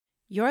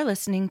You're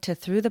listening to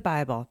Through the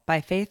Bible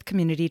by Faith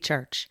Community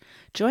Church.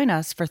 Join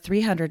us for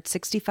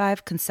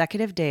 365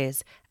 consecutive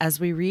days as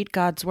we read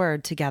God's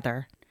Word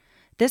together.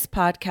 This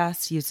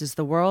podcast uses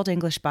the World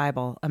English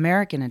Bible,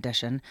 American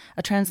Edition,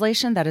 a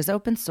translation that is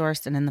open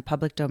source and in the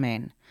public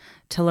domain.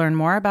 To learn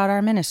more about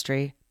our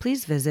ministry,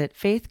 please visit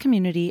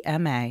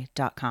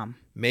faithcommunityma.com.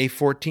 May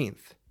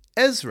 14th,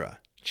 Ezra,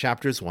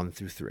 chapters 1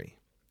 through 3.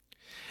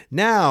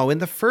 Now, in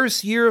the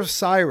first year of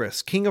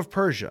Cyrus, king of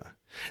Persia,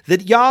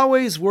 that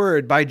Yahweh's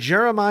word by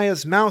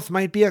Jeremiah's mouth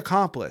might be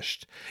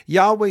accomplished,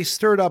 Yahweh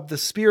stirred up the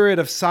spirit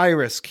of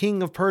Cyrus,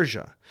 king of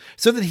Persia,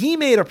 so that he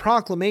made a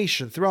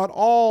proclamation throughout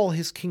all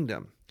his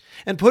kingdom,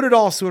 and put it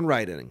also in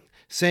writing,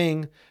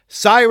 saying,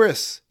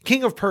 Cyrus,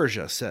 king of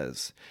Persia,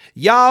 says,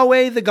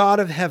 Yahweh, the God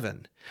of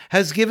heaven,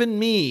 has given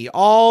me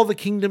all the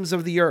kingdoms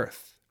of the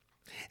earth,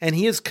 and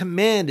he has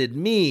commanded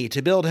me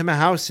to build him a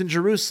house in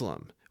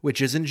Jerusalem,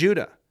 which is in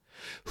Judah.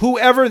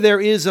 Whoever there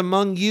is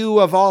among you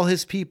of all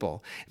his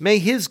people, may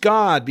his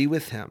God be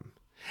with him.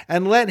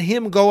 And let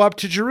him go up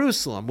to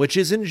Jerusalem, which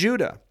is in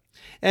Judah,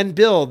 and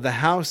build the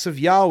house of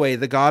Yahweh,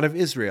 the God of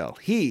Israel.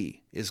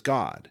 He is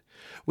God,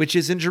 which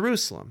is in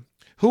Jerusalem.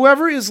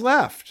 Whoever is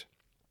left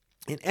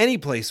in any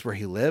place where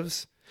he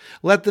lives,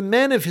 let the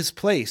men of his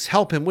place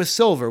help him with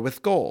silver,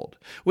 with gold,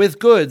 with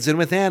goods, and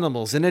with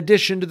animals, in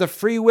addition to the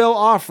freewill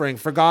offering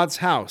for God's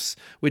house,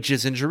 which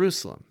is in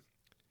Jerusalem.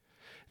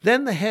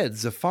 Then the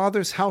heads of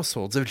fathers'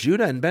 households of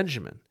Judah and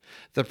Benjamin,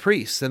 the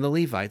priests and the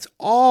Levites,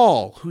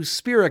 all whose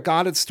spirit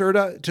God had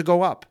stirred to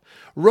go up,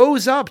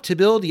 rose up to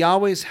build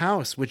Yahweh's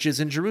house, which is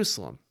in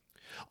Jerusalem.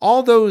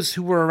 All those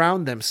who were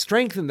around them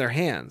strengthened their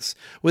hands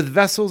with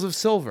vessels of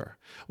silver,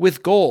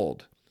 with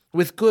gold,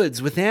 with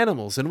goods, with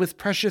animals, and with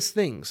precious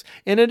things,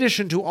 in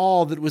addition to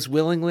all that was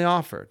willingly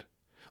offered.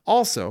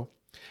 Also,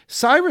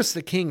 Cyrus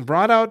the king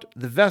brought out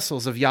the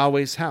vessels of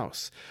Yahweh's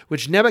house,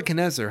 which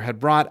Nebuchadnezzar had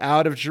brought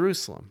out of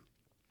Jerusalem,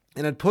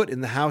 and had put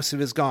in the house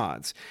of his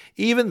gods,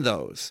 even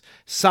those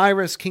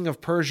Cyrus king of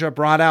Persia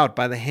brought out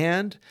by the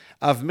hand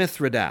of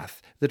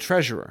Mithridath the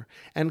treasurer,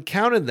 and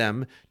counted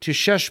them to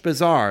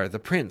Sheshbazzar the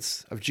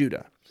prince of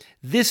Judah.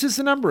 This is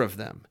the number of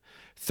them: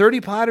 30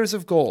 platters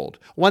of gold,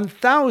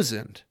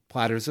 1,000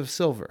 platters of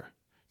silver,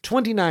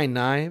 29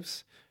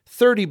 knives,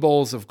 30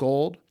 bowls of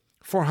gold,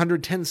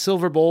 410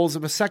 silver bowls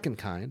of a second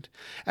kind,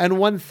 and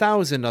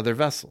 1,000 other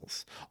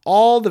vessels.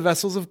 All the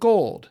vessels of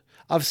gold,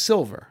 of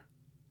silver,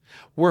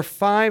 were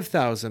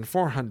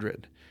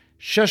 5,400.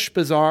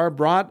 Sheshbazzar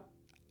brought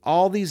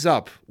all these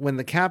up when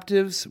the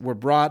captives were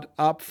brought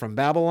up from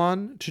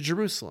Babylon to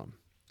Jerusalem.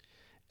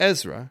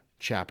 Ezra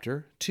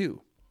chapter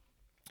 2.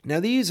 Now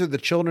these are the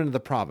children of the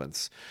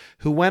province,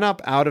 who went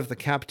up out of the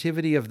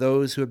captivity of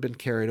those who had been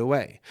carried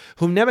away,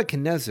 whom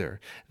Nebuchadnezzar,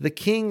 the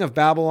king of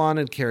Babylon,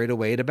 had carried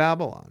away to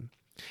Babylon,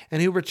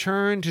 and who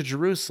returned to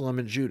Jerusalem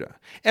and Judah,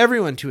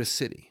 everyone to his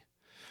city,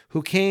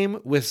 who came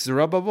with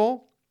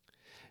Zerubbabel,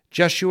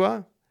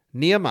 Jeshua,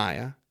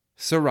 Nehemiah,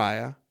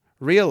 Sariah,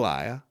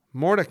 Realiah,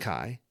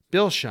 Mordecai,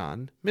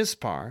 Bilshan,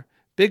 Mispar,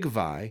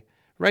 Bigvai,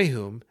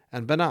 Rehum,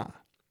 and Banah.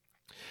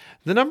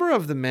 The number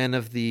of the men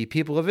of the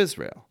people of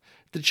Israel: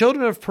 the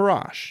children of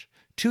Parash,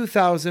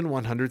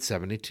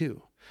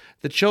 2,172.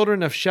 The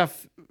children of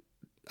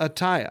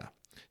Shephatiah,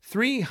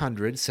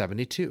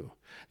 372.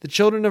 The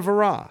children of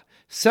Arah,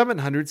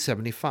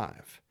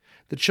 775.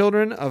 The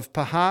children of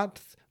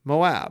Pahath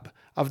Moab,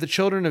 of the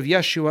children of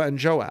Yeshua and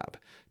Joab,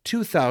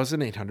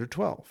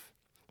 2,812.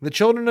 The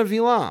children of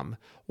Elam,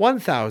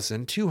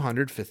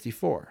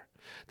 1,254.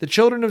 The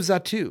children of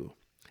Zatu,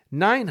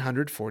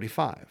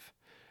 945.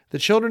 The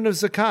children of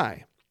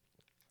Zakai,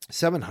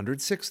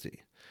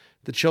 760.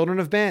 The children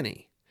of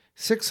Bani,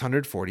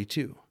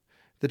 642.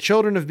 The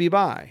children of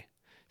Bebai,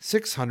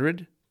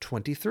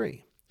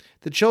 623.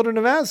 The children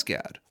of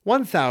Azgad,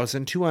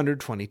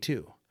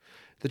 1,222.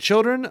 The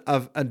children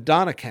of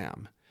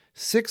Adonikam,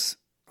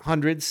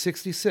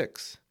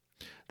 666.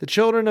 The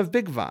children of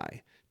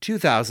Bigvai,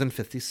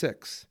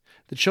 2,056.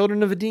 The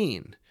children of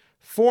Adin,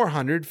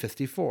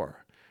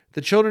 454.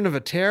 The children of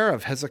Ater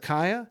of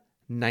Hezekiah,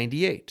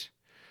 98.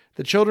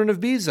 The children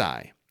of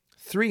Bezai,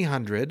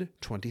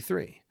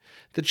 323.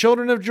 The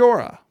children of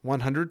Jorah,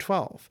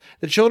 112.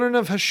 The children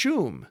of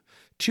Hashum,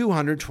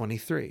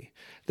 223.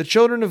 The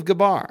children of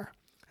Gabar,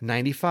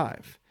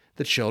 95.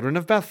 The children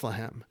of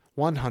Bethlehem,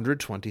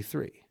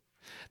 123.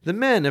 The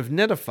men of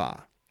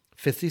Netophath,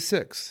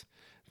 56.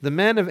 The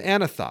men of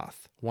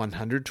Anathoth,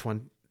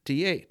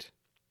 128.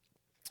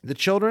 The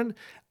children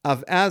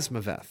of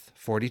Asmaveth,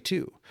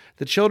 42.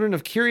 The children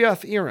of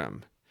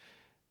Kiriath-Jearim,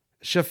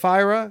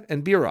 Shephirah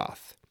and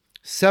Beeroth,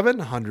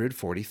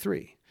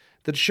 743.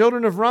 The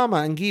children of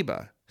Ramah and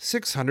Geba,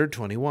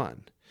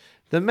 621.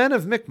 The men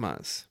of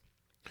Michmas,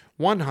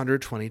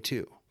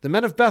 122. The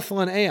men of Bethel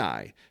and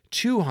Ai,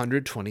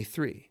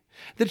 223.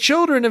 The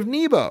children of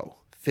Nebo,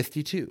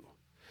 52.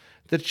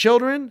 The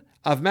children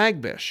of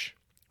Magbish,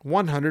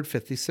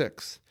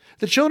 156.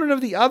 The children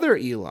of the other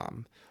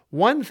Elam,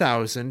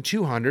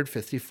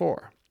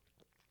 1,254.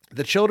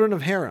 The children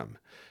of Haram,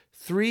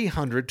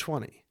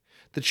 320.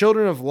 The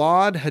children of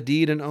Lod,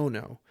 Hadid, and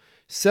Ono,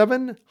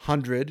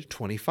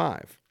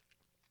 725.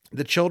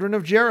 The children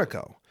of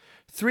Jericho,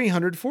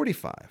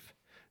 345.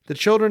 The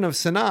children of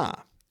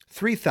Sanaa,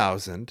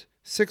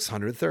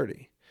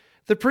 3,630.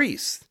 The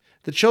priests,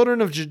 the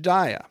children of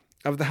Jediah,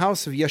 of the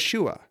house of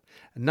Yeshua,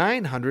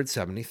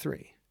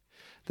 973.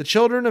 The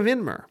children of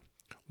Inmer,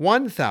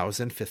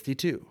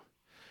 1,052.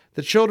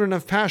 The children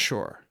of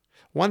Pashur,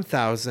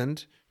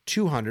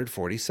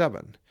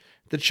 1,247.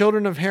 The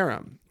children of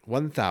Haram,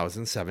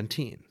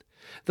 1,017.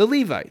 The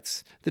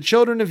Levites, the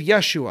children of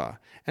Yeshua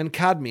and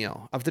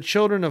Kadmiel, of the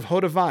children of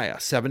Hodaviah,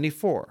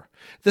 74.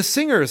 The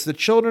singers, the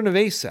children of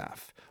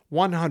Asaph,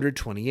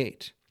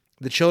 128.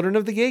 The children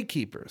of the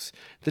gatekeepers,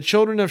 the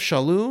children of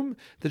Shallum,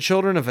 the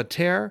children of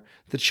Ater,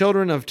 the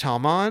children of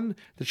Talmon,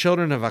 the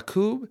children of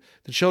Akub,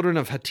 the children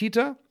of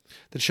Hatita,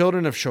 the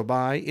children of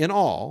Shobai, in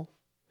all,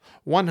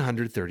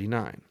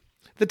 139.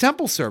 The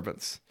temple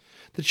servants,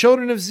 the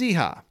children of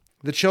Ziha,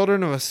 the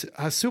children of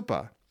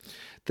Hasupa,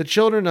 the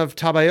children of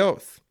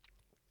Tabaoth,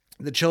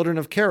 the children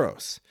of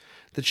Keros,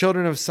 the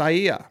children of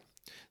Saiah,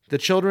 the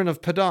children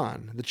of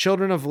Padan, the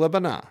children of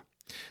Lebanah,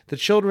 the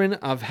children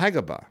of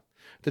Hagabah,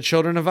 the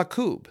children of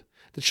Akub,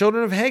 the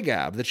children of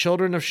Hagab, the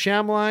children of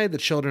Shamlai, the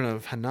children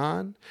of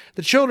Hanan,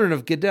 the children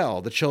of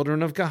Gidel, the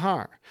children of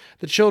Gahar,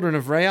 the children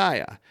of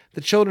Reiah,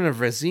 the children of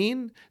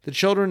Rezin, the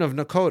children of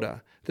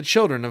Nakoda, the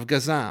children of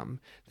Gazam,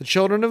 the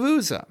children of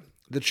Uzzah,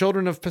 the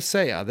children of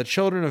Paseah, the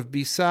children of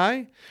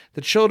Besai,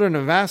 the children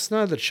of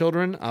Asna, the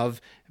children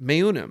of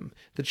Meunim,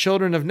 the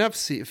children of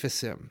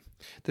Nephsisim,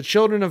 the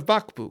children of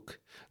Bakbuk,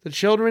 the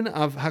children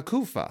of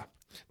Hakufa,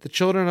 the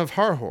children of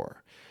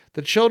Harhor,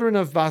 the children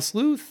of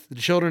Basluth, the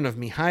children of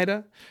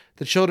Mihida,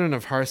 the children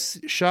of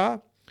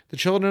Harsha, the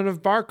children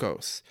of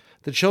Barkos,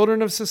 the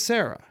children of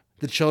Sisera,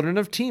 the children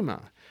of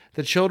Tema,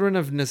 the children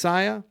of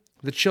Neziah,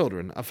 the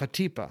children of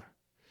Hatipa.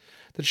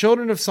 The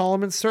children of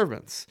Solomon's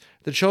servants,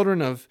 the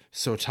children of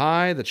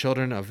Sotai, the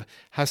children of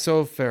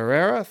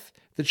Hasophereth,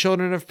 the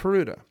children of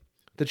Peruda,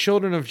 the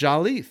children of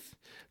Jalith,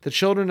 the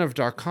children of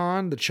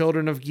Darkon, the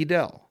children of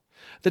Gidel,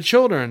 the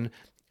children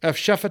of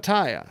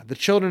Shephatiah, the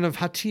children of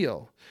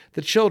Hatil,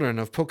 the children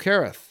of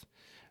Pokereth,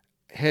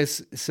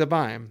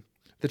 Hesebaim,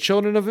 the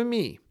children of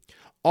Ami.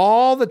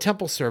 All the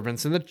temple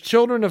servants and the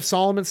children of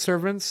Solomon's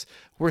servants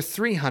were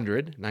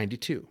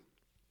 392.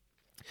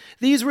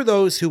 These were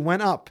those who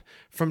went up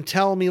from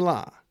Tel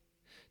Milah,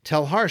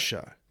 Tel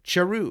Harsha,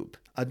 Cherub,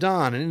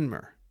 Adon, and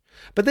Inmer.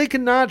 But they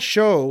could not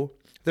show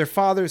their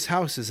fathers'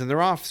 houses and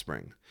their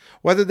offspring,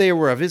 whether they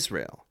were of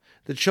Israel,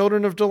 the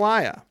children of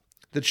Deliah,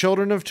 the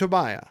children of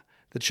Tobiah,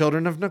 the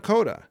children of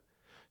Nakoda,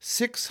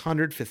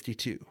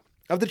 652.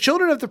 Of the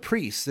children of the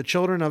priests, the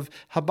children of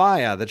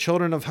Habiah, the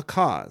children of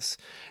Hakaz,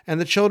 and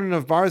the children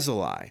of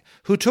Barzillai,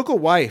 who took a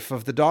wife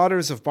of the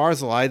daughters of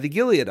Barzillai the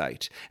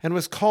Gileadite, and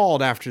was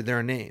called after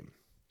their name.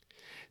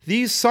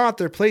 These sought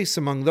their place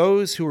among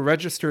those who were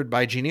registered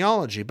by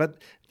genealogy, but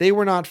they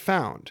were not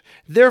found.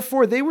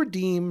 Therefore they were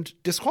deemed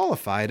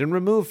disqualified and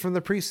removed from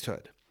the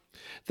priesthood.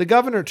 The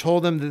governor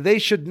told them that they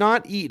should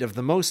not eat of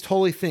the most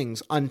holy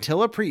things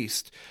until a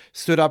priest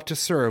stood up to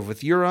serve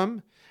with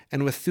Urim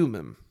and with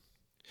Thummim.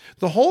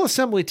 The whole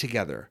assembly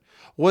together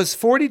was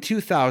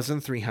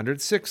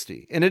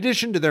 42,360, in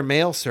addition to their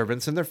male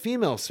servants and their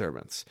female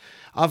servants,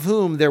 of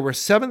whom there were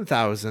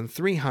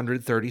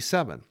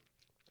 7,337.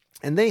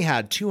 And they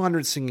had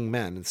 200 singing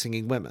men and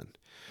singing women.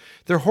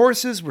 Their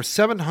horses were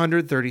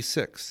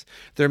 736,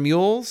 their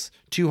mules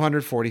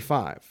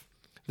 245,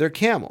 their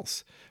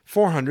camels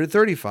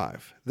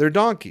 435, their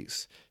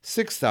donkeys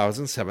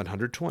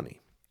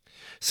 6,720.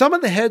 Some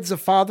of the heads of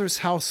fathers'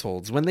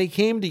 households, when they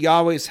came to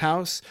Yahweh's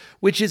house,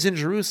 which is in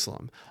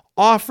Jerusalem,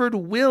 offered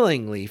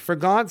willingly for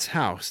God's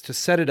house to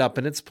set it up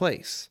in its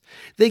place.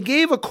 They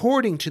gave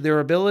according to their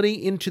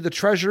ability into the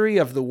treasury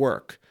of the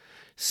work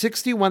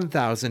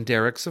 61,000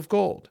 derricks of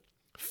gold,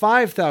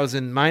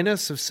 5,000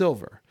 minas of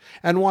silver,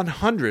 and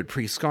 100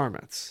 priests'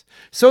 garments.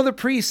 So the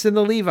priests and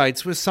the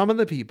Levites with some of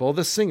the people,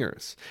 the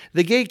singers,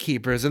 the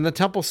gatekeepers, and the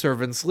temple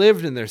servants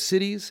lived in their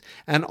cities,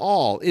 and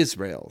all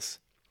Israel's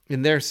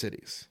in their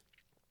cities.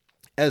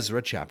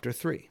 Ezra chapter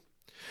 3.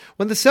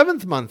 When the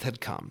 7th month had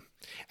come,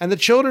 and the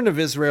children of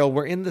Israel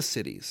were in the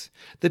cities,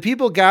 the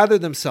people gathered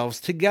themselves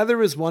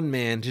together as one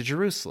man to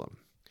Jerusalem.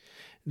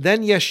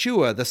 Then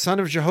Yeshua, the son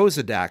of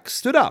Jehozadak,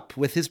 stood up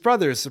with his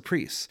brothers the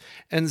priests,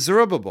 and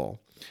Zerubbabel,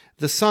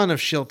 the son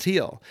of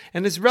Shealtiel,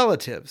 and his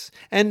relatives,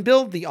 and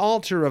built the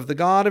altar of the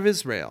God of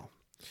Israel,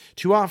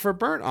 to offer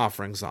burnt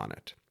offerings on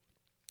it,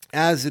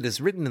 as it is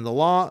written in the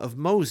law of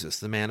Moses,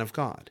 the man of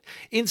God.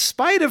 In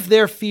spite of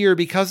their fear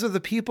because of the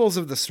peoples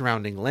of the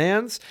surrounding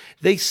lands,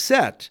 they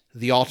set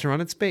the altar on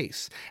its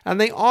base,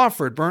 and they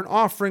offered burnt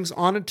offerings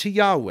on it to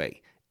Yahweh,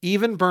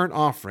 even burnt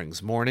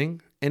offerings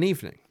morning and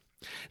evening.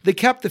 They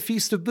kept the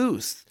Feast of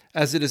Booths,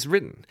 as it is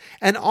written,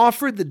 and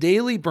offered the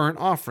daily burnt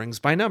offerings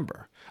by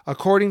number,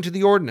 according to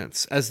the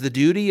ordinance, as the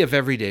duty of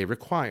every day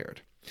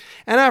required.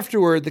 And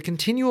afterward the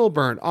continual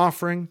burnt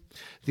offering,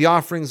 the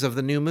offerings of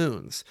the new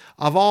moons,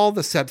 of all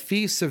the set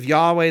feasts of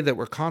Yahweh that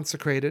were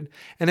consecrated,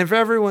 and of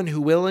everyone who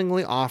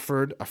willingly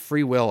offered a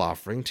free will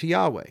offering to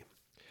Yahweh.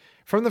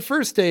 From the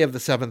first day of the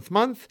 7th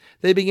month,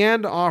 they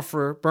began to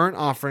offer burnt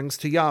offerings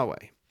to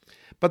Yahweh.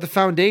 But the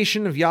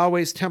foundation of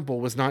Yahweh's temple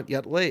was not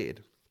yet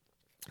laid.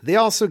 They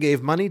also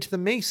gave money to the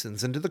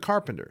masons and to the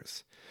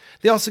carpenters.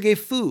 They also gave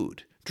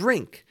food,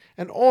 drink,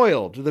 and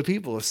oil to the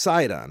people of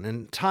Sidon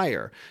and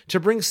Tyre to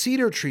bring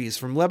cedar trees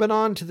from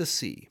Lebanon to the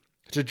sea,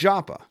 to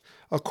Joppa,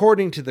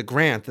 according to the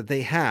grant that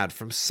they had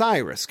from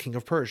Cyrus, king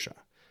of Persia.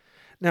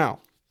 Now,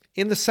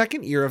 in the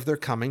 2nd year of their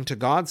coming to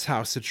God's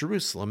house at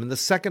Jerusalem, in the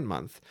 2nd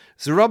month,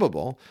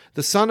 Zerubbabel,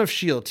 the son of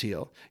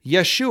Shealtiel,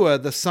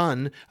 Yeshua, the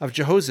son of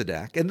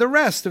Jehozadak, and the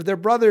rest of their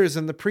brothers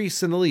and the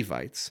priests and the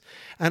Levites,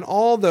 and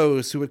all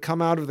those who had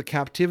come out of the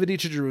captivity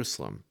to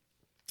Jerusalem,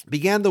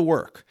 began the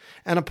work,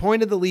 and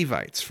appointed the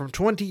Levites from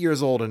 20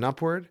 years old and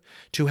upward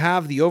to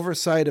have the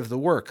oversight of the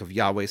work of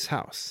Yahweh's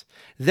house.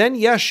 Then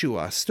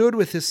Yeshua stood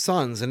with his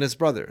sons and his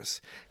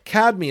brothers,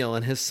 Kadmiel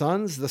and his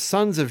sons, the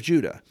sons of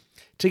Judah,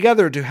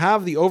 together to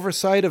have the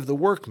oversight of the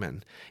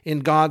workmen in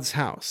God's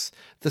house,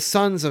 the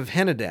sons of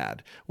Henadad,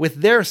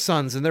 with their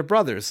sons and their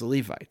brothers, the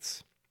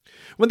Levites.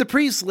 When the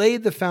priests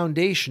laid the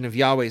foundation of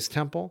Yahweh's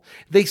temple,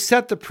 they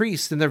set the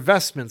priests in their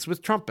vestments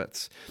with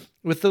trumpets,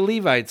 with the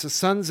Levites, the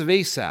sons of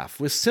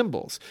Asaph, with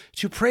cymbals,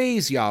 to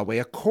praise Yahweh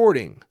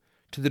according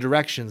to the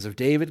directions of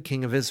David,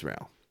 king of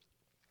Israel.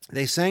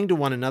 They sang to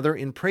one another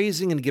in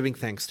praising and giving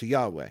thanks to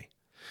Yahweh.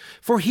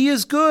 For he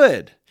is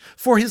good,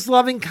 for his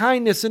loving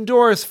kindness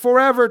endures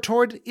forever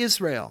toward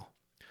Israel.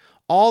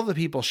 All the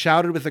people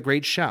shouted with a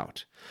great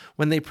shout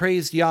when they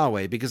praised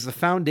Yahweh, because the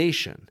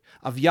foundation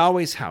of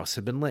Yahweh's house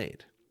had been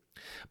laid.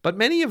 But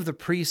many of the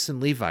priests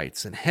and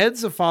Levites and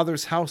heads of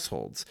fathers'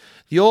 households,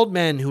 the old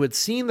men who had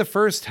seen the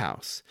first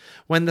house,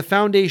 when the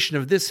foundation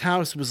of this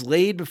house was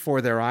laid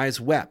before their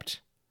eyes,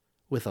 wept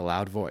with a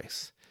loud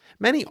voice.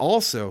 Many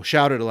also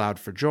shouted aloud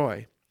for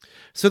joy,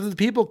 so that the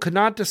people could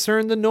not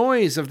discern the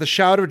noise of the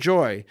shout of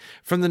joy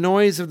from the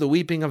noise of the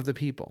weeping of the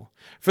people.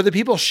 For the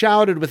people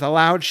shouted with a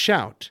loud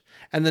shout,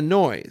 and the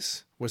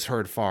noise was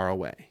heard far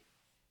away.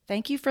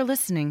 Thank you for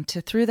listening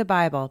to Through the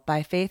Bible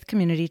by Faith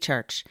Community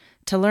Church.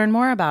 To learn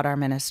more about our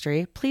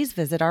ministry, please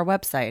visit our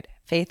website,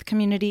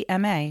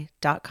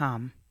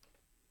 faithcommunityma.com.